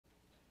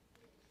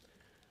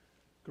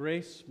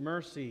Grace,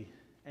 mercy,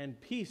 and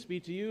peace be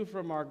to you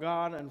from our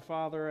God and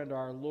Father and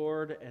our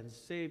Lord and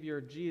Savior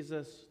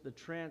Jesus, the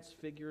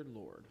transfigured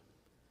Lord.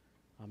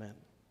 Amen.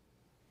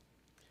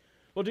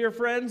 Well, dear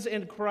friends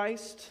in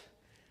Christ,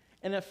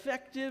 an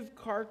effective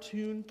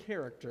cartoon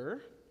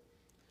character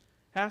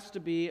has to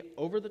be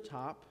over the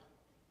top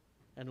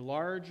and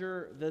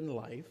larger than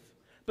life,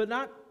 but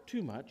not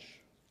too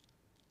much,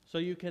 so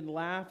you can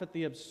laugh at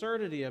the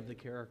absurdity of the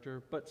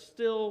character, but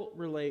still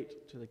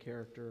relate to the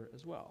character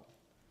as well,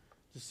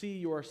 to see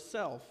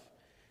yourself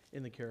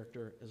in the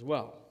character as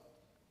well.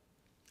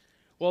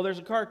 Well, there's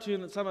a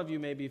cartoon that some of you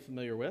may be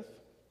familiar with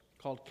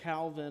called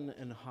Calvin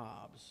and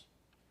Hobbes.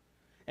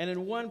 And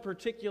in one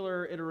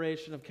particular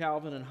iteration of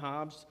Calvin and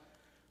Hobbes,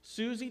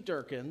 Susie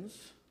Durkins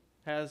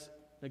has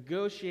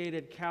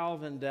negotiated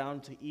Calvin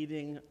down to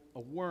eating a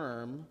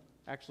worm,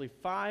 actually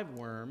 5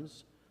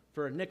 worms,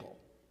 for a nickel.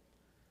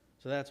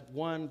 So that's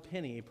 1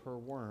 penny per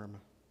worm.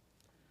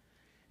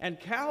 And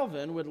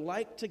Calvin would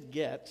like to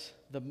get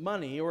the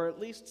money, or at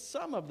least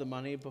some of the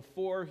money,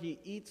 before he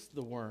eats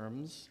the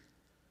worms.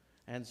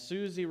 And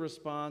Susie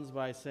responds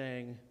by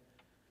saying,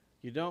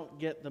 "You don't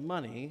get the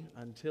money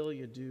until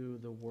you do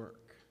the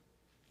work."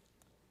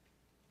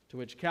 To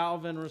which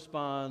Calvin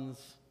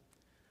responds,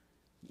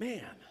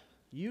 "Man,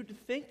 you'd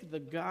think the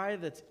guy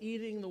that's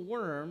eating the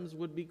worms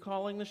would be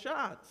calling the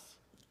shots."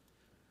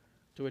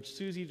 To which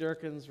Susie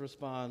Durkins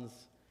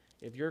responds,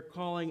 "If you're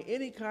calling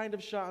any kind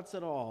of shots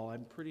at all,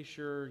 I'm pretty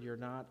sure you're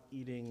not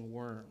eating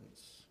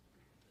worms."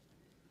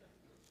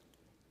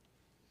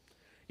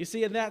 You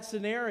see, in that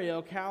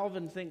scenario,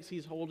 Calvin thinks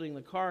he's holding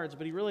the cards,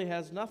 but he really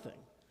has nothing.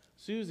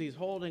 Susie's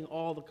holding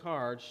all the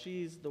cards.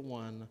 She's the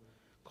one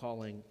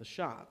calling the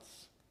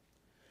shots.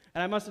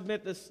 And I must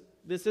admit, this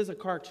is a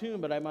cartoon,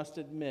 but I must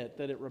admit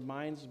that it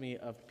reminds me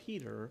of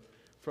Peter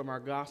from our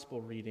gospel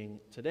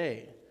reading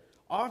today.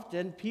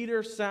 Often,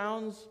 Peter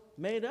sounds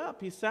made up.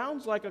 He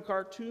sounds like a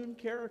cartoon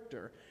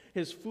character.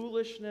 His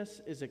foolishness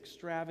is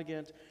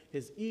extravagant.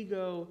 His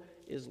ego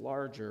is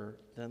larger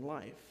than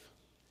life.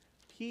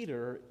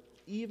 Peter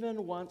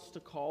even wants to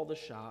call the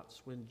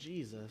shots when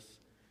Jesus,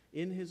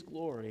 in his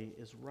glory,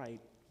 is right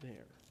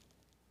there.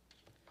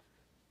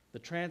 The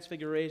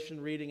Transfiguration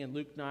reading in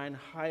Luke 9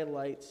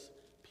 highlights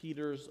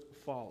Peter's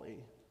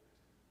folly,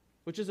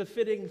 which is a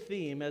fitting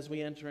theme as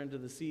we enter into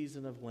the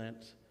season of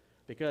Lent,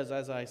 because,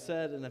 as I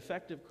said, an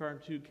effective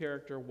cartoon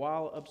character,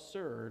 while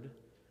absurd,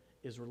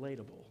 is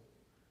relatable.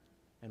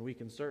 And we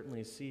can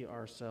certainly see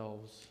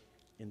ourselves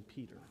in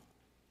Peter.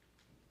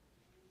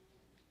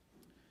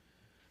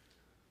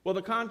 Well,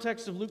 the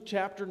context of Luke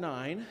chapter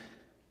 9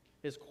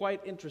 is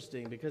quite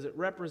interesting because it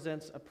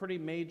represents a pretty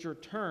major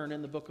turn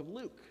in the book of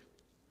Luke.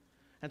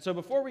 And so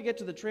before we get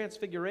to the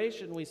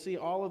Transfiguration, we see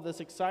all of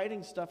this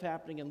exciting stuff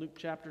happening in Luke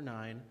chapter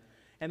 9.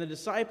 And the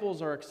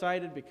disciples are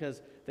excited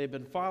because they've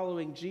been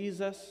following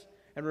Jesus.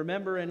 And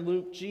remember, in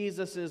Luke,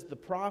 Jesus is the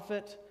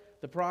prophet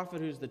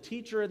who's the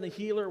teacher and the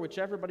healer, which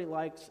everybody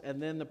likes,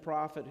 and then the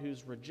prophet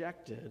who's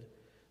rejected,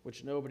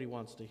 which nobody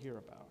wants to hear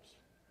about.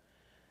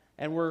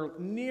 And we're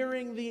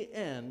nearing the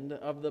end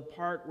of the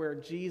part where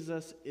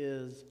Jesus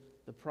is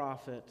the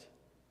prophet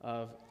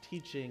of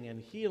teaching and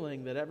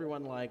healing that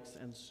everyone likes,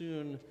 and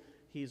soon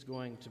he's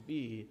going to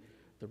be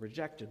the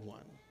rejected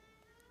one.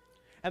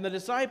 And the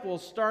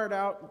disciples start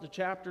out the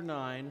chapter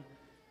 9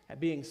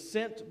 being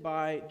sent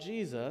by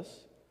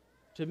Jesus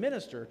to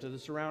minister to the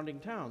surrounding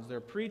towns. They're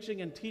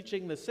preaching and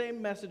teaching the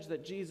same message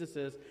that Jesus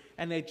is,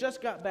 and they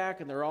just got back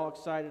and they're all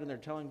excited and they're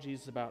telling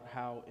Jesus about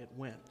how it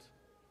went.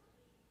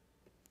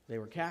 They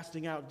were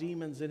casting out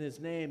demons in his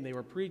name. They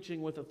were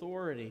preaching with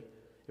authority.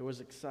 It was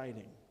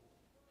exciting.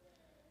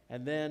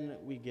 And then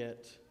we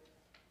get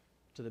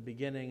to the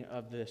beginning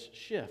of this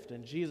shift.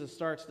 And Jesus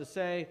starts to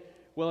say,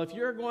 well, if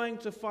you're going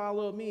to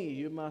follow me,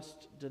 you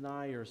must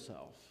deny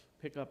yourself,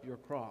 pick up your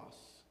cross,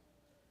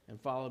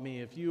 and follow me.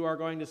 If you are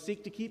going to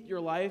seek to keep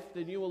your life,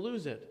 then you will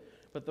lose it.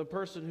 But the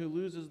person who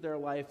loses their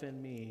life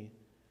in me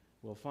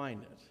will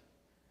find it.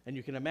 And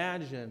you can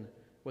imagine,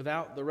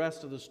 without the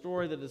rest of the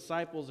story, the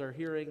disciples are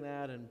hearing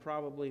that and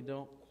probably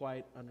don't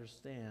quite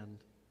understand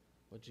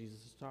what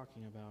Jesus is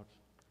talking about.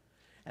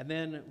 And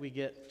then we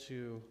get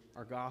to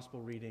our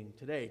gospel reading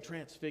today,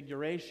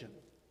 Transfiguration.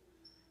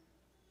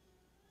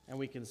 And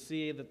we can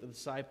see that the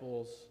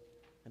disciples,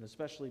 and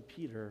especially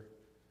Peter,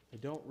 they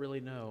don't really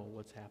know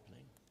what's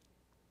happening.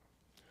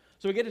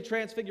 So we get to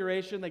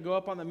Transfiguration. They go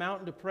up on the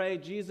mountain to pray.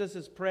 Jesus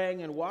is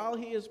praying, and while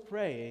he is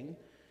praying,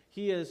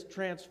 he is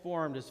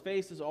transformed. His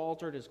face is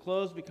altered. His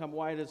clothes become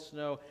white as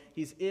snow.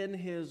 He's in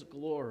his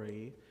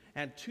glory.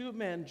 And 2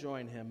 men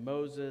join him,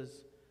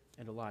 Moses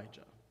and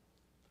Elijah.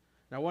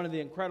 Now, one of the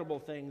incredible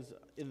things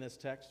in this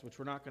text, which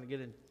we're not going to get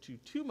into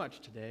too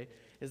much today,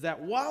 is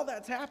that while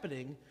that's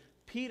happening,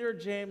 Peter,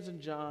 James, and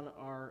John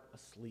are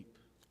asleep.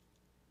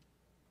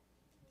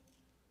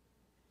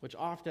 Which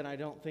often I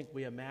don't think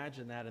we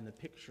imagine that in the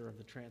picture of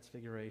the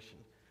Transfiguration.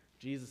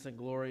 Jesus in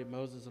glory,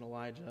 Moses and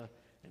Elijah,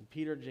 and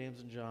Peter, James,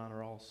 and John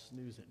are all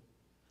snoozing.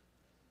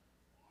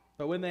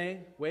 But when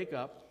they wake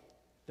up,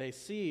 they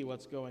see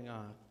what's going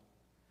on.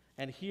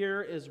 And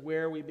here is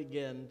where we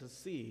begin to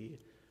see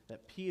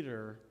that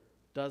Peter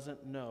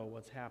doesn't know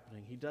what's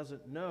happening. He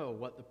doesn't know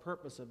what the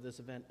purpose of this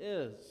event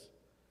is.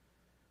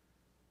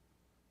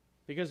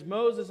 Because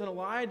Moses and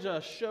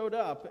Elijah showed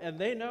up, and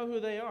they know who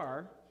they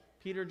are.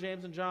 Peter,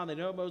 James, and John, they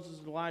know Moses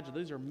and Elijah.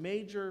 These are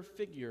major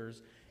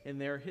figures in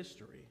their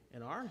history,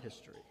 in our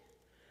history.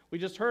 We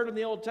just heard in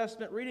the Old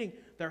Testament reading,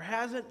 there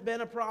hasn't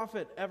been a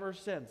prophet ever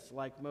since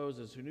like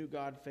Moses, who knew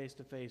God face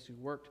to face, who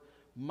worked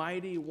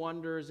mighty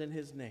wonders in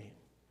his name,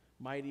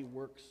 mighty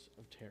works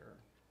of terror.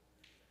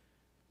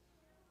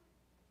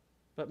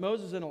 But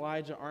Moses and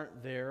Elijah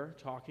aren't there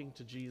talking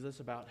to Jesus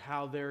about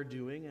how they're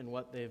doing and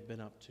what they've been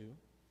up to.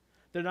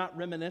 They're not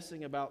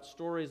reminiscing about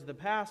stories of the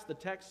past. The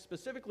text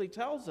specifically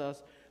tells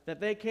us that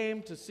they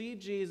came to see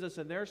Jesus,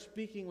 and they're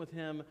speaking with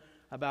him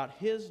about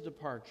his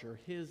departure,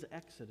 his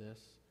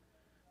exodus,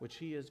 which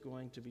he is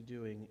going to be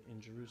doing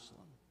in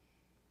Jerusalem.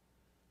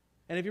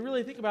 And if you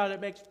really think about it,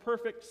 it makes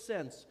perfect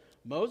sense.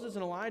 Moses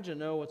and Elijah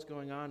know what's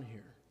going on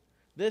here.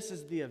 This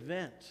is the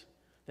event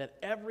that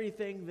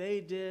everything they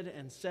did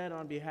and said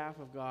on behalf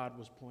of God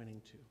was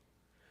pointing to.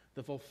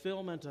 The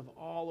fulfillment of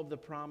all of the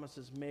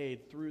promises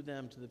made through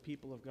them to the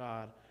people of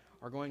God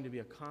are going to be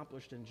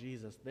accomplished in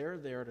Jesus. They're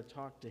there to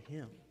talk to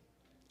him.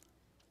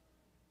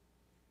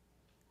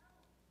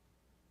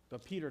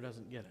 But Peter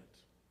doesn't get it.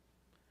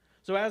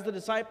 So as the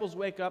disciples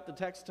wake up, the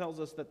text tells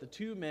us that the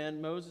two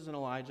men, Moses and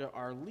Elijah,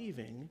 are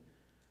leaving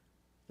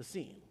the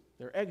scene.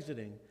 They're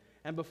exiting.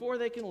 And before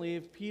they can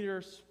leave,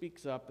 Peter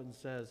speaks up and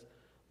says,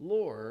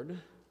 "Lord,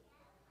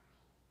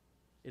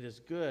 it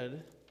is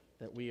good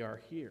that we are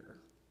here."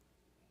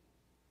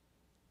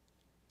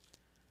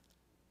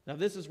 Now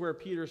this is where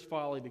Peter's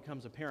folly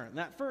becomes apparent. And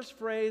that first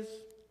phrase,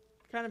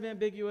 kind of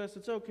ambiguous.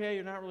 It's okay,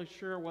 you're not really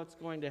sure what's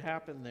going to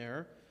happen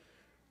there.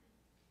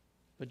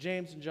 But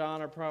James and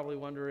John are probably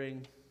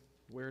wondering,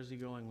 where is he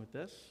going with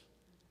this?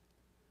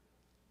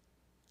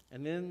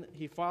 And then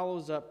he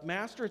follows up,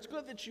 "Master, it's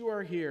good that you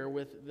are here,"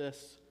 with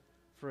this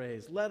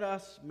phrase, "Let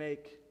us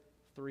make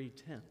 3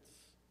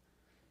 tents.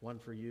 One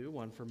for you,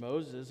 one for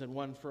Moses, and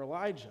one for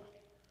Elijah."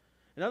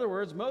 In other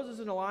words, Moses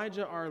and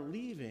Elijah are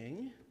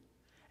leaving,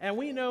 and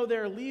we know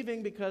they're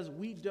leaving because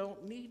we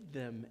don't need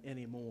them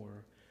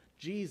anymore.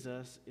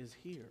 Jesus is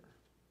here.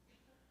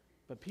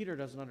 But Peter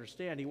doesn't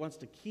understand. He wants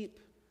to keep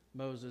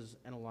Moses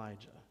and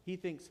Elijah. He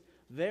thinks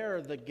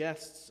they're the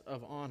guests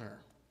of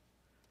honor.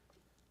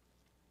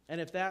 And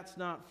if that's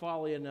not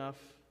folly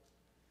enough,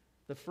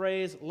 the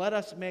phrase, "let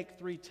us make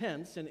 3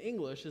 tents" in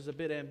English is a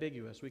bit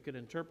ambiguous. We could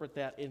interpret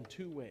that in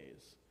 2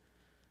 ways.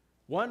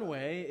 One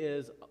way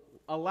is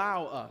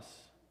allow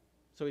us.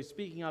 So he's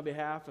speaking on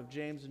behalf of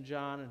James and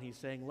John, and he's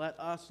saying, "Let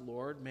us,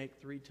 Lord, make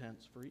 3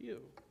 tents for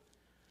you."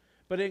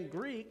 But in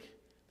Greek,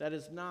 that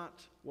is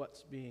not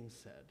what's being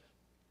said.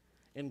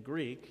 In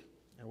Greek,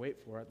 and wait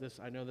for it,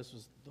 I know this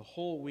was the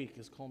whole week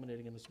is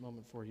culminating in this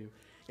moment for you.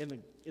 In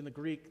the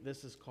Greek,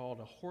 this is called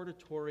a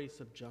hortatory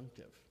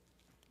subjunctive.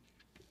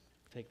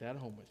 Take that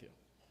home with you.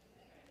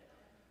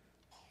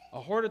 A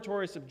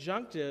hortatory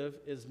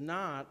subjunctive is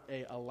not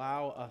a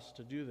 "allow us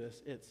to do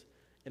this." It's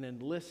an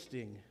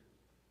enlisting.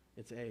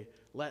 It's a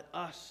 "let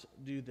us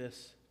do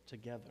this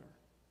together."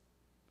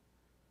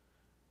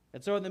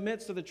 And so in the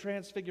midst of the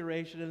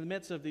Transfiguration, in the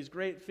midst of these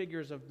great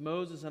figures of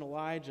Moses and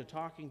Elijah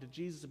talking to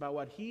Jesus about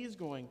what he's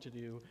going to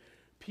do,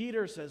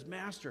 Peter says,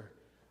 "Master,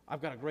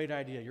 I've got a great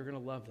idea. You're going to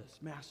love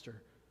this.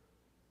 Master,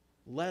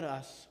 let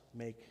us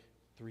make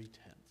 3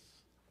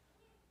 tents."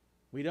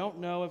 We don't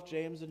know if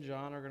James and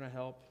John are going to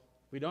help.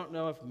 We don't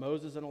know if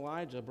Moses and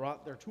Elijah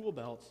brought their tool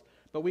belts.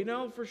 But we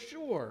know for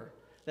sure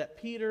that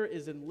Peter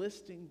is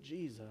enlisting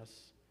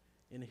Jesus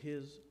in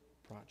his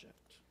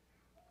project.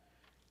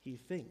 He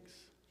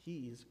thinks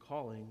he's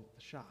calling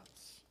the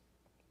shots.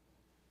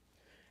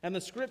 And the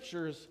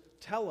scriptures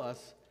tell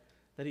us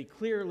that he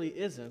clearly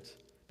isn't,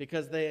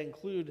 because they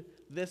include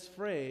this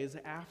phrase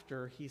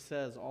after he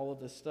says all of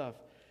this stuff.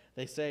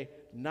 They say,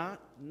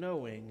 "not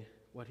knowing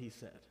what he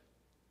said."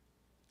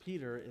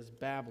 Peter is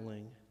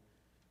babbling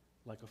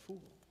like a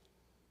fool.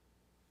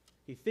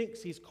 He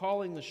thinks he's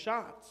calling the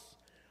shots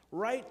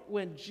right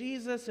when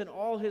Jesus in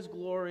all his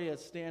glory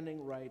is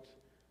standing right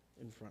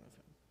in front of him.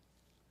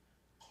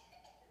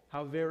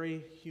 How very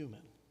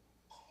human.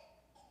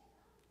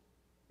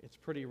 It's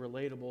pretty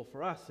relatable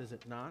for us, is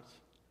it not?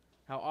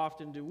 How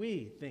often do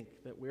we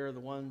think that we're the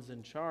ones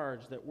in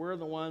charge, that we're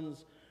the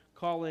ones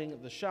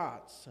calling the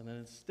shots, and then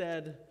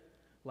instead,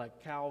 like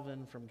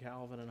Calvin from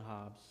Calvin and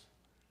Hobbes,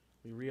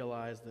 we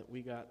realize that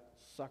we got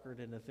suckered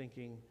into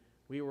thinking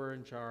we were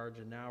in charge,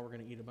 and now we're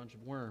going to eat a bunch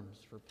of worms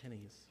for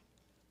pennies.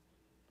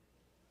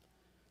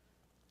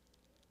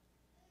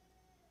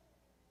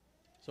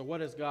 So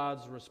what is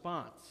God's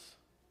response?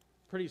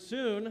 Pretty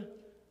soon,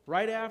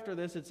 right after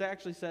this, it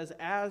actually says,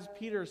 as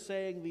Peter's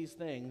saying these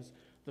things,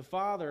 the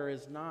Father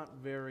is not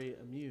very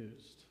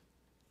amused.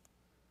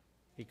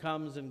 He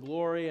comes in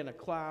glory in a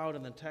cloud,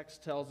 and the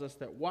text tells us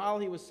that while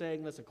he was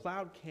saying this, a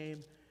cloud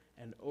came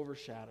and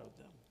overshadowed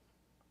them.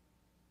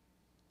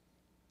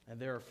 And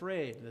they're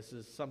afraid this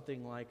is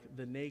something like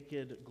the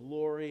naked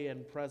glory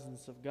and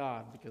presence of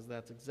God, because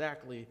that's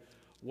exactly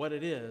what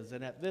it is.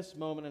 And at this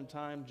moment in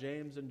time,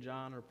 James and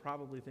John are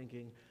probably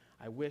thinking,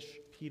 I wish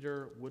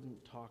Peter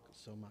wouldn't talk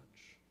so much.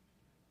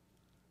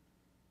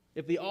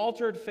 If the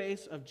altered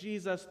face of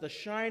Jesus, the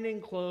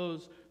shining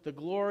clothes, the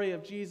glory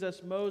of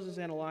Jesus, Moses,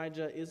 and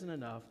Elijah isn't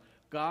enough,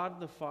 God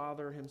the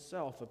Father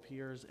himself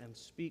appears and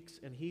speaks,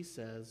 and he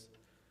says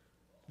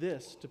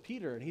this to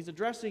Peter. And he's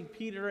addressing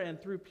Peter, and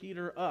through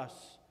Peter,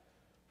 us,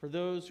 for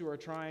those who are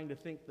trying to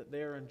think that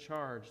they're in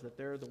charge, that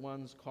they're the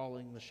ones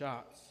calling the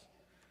shots.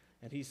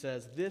 And he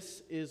says,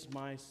 "This is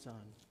my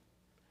Son.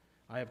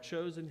 I have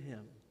chosen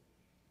him.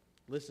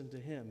 Listen to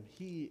him.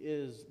 He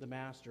is the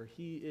Master.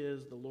 He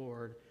is the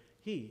Lord.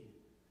 He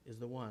is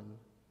the one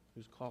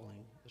who's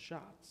calling the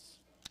shots."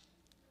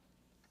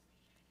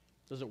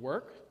 Does it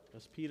work?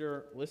 Does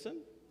Peter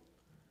listen?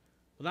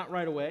 Well, not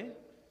right away.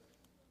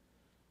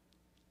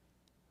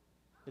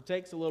 It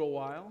takes a little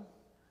while,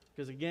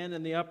 because again,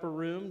 in the upper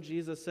room,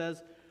 Jesus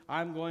says,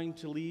 I'm going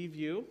to leave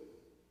you,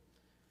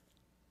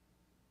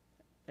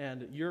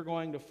 and you're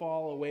going to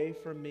fall away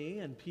from me.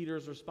 And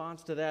Peter's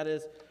response to that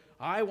is,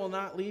 I will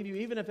not leave you,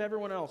 even if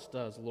everyone else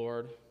does,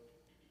 Lord.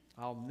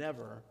 I'll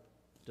never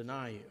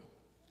deny you.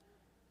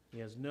 He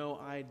has no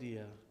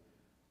idea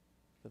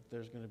that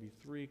there's going to be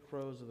 3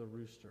 crows of the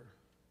rooster.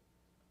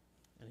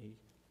 And he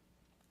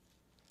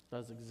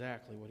does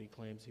exactly what he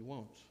claims he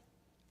won't.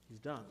 He's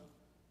done.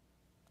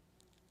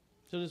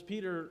 So does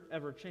Peter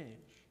ever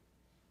change?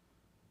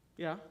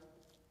 Yeah,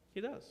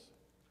 he does.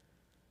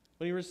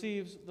 When he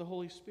receives the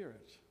Holy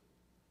Spirit,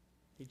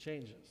 he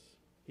changes.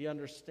 He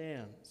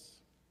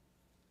understands.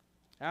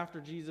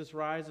 After Jesus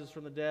rises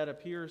from the dead,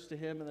 appears to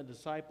him and the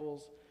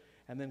disciples,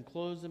 and then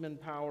clothes them in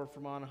power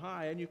from on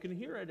high. And you can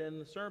hear it in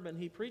the sermon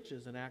he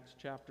preaches in Acts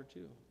chapter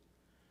 2.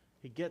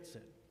 He gets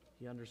it.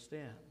 He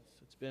understands.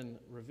 It's been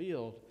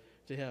revealed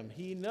to him.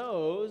 He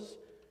knows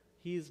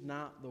he's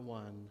not the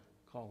one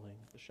calling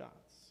the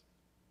shots.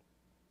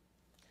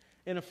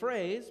 In a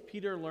phrase,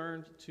 Peter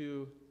learned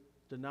to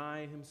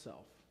deny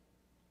himself.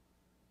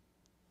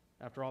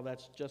 After all,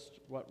 that's just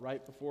what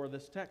right before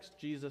this text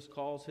Jesus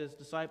calls his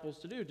disciples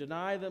to do.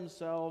 Deny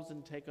themselves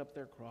and take up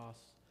their cross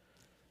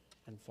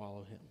and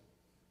follow him.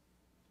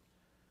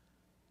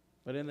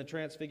 But in the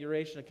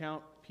Transfiguration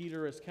account,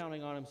 Peter is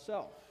counting on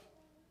himself.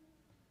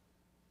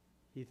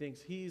 He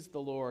thinks he's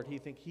the Lord. He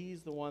thinks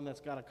he's the one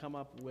that's got to come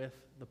up with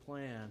the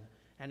plan.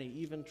 And he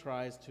even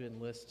tries to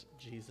enlist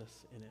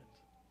Jesus in it.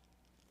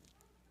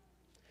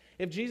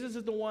 If Jesus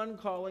is the one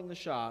calling the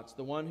shots,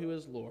 the one who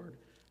is Lord,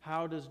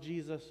 how does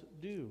Jesus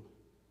do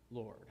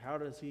Lord? How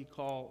does he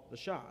call the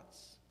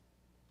shots?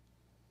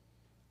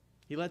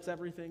 He lets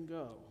everything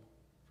go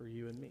for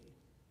you and me.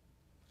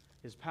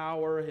 His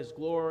power, his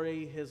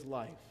glory, his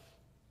life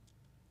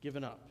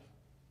given up.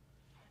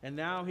 And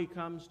now he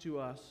comes to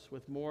us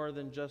with more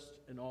than just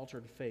an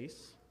altered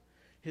face.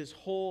 His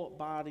whole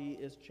body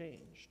is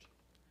changed.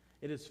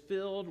 It is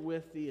filled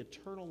with the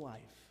eternal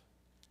life,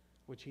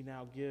 which he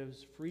now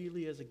gives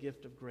freely as a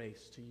gift of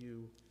grace to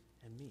you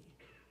and me.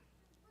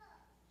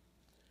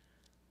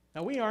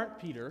 Now, we aren't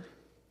Peter,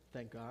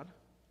 thank God.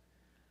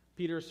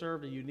 Peter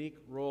served a unique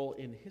role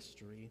in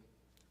history,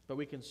 but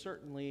we can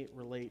certainly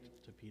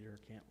relate to Peter,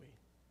 can't we?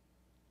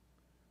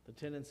 The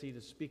tendency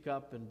to speak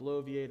up and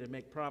bloviate and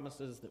make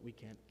promises that we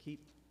can't keep.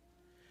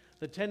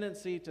 The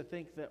tendency to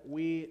think that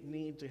we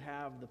need to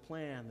have the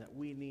plan, that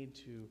we need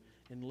to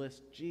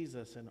enlist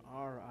Jesus in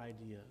our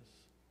ideas,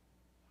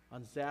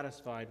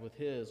 unsatisfied with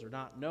his or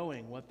not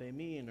knowing what they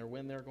mean or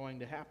when they're going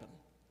to happen.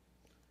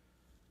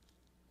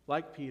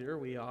 Like Peter,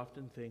 we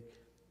often think,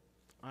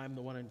 I'm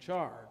the one in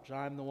charge.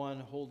 I'm the one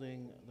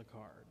holding the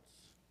cards.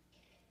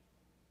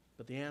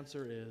 But the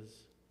answer is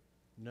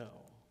no,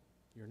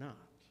 you're not.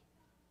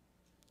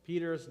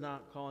 Peter's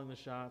not calling the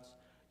shots.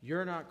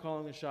 You're not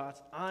calling the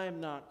shots. I'm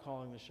not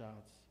calling the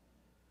shots.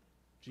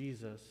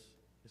 Jesus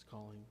is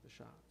calling the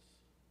shots.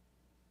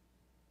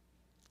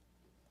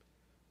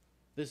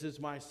 This is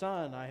my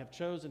Son. I have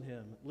chosen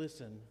him.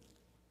 Listen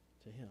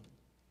to him.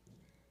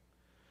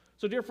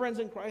 So, dear friends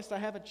in Christ, I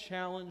have a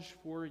challenge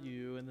for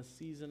you in the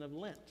season of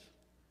Lent,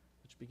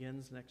 which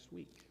begins next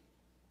week.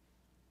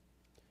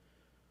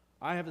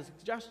 I have a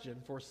suggestion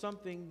for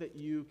something that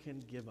you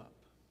can give up.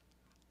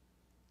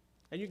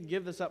 And you can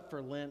give this up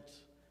for Lent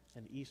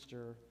and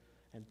Easter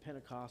and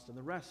Pentecost and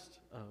the rest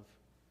of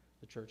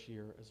the church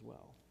year as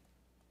well.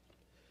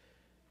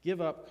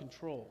 Give up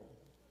control.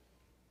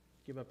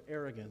 Give up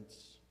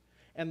arrogance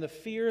and the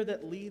fear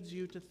that leads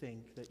you to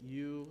think that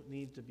you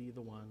need to be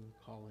the one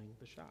calling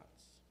the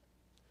shots.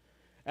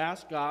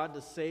 Ask God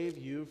to save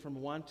you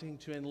from wanting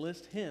to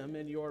enlist him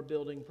in your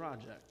building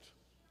project.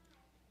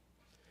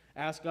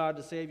 Ask God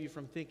to save you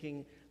from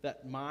thinking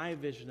that my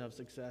vision of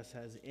success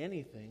has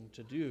anything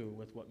to do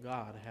with what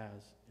God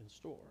has in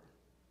store.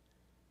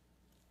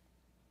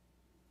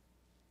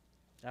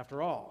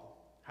 After all,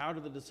 how do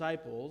the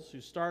disciples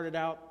who started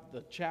out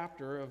the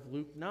chapter of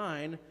Luke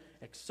 9,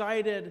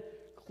 excited,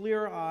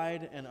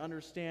 clear-eyed, and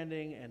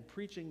understanding and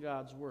preaching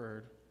God's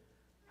word,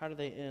 how do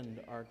they end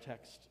our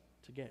text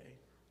gay.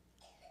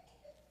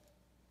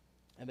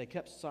 And they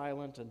kept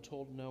silent and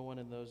told no one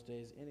in those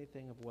days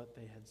anything of what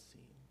they had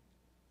seen.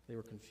 They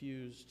were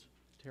confused,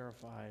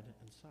 terrified,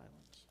 and silent.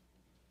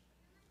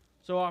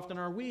 So often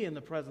are we in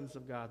the presence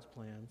of God's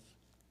plans,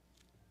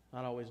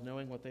 not always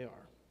knowing what they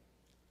are.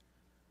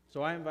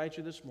 So I invite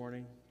you this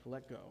morning to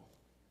let go.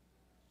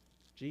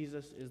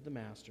 Jesus is the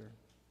Master.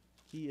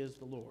 He is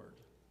the Lord.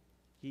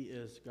 He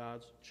is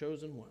God's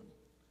chosen one.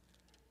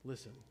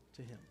 Listen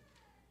to him.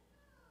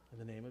 In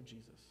the name of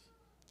Jesus,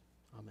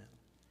 amen.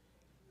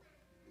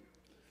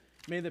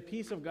 May the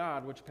peace of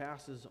God, which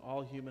passes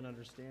all human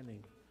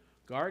understanding,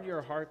 guard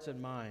your hearts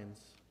and minds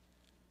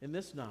in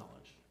this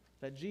knowledge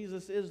that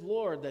Jesus is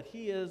Lord, that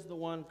he is the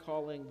one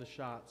calling the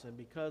shots, and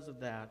because of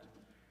that,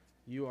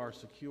 you are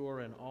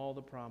secure in all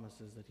the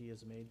promises that he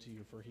has made to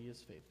you, for he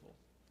is faithful.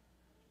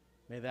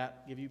 May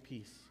that give you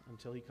peace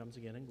until he comes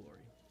again in glory.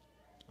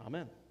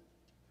 Amen.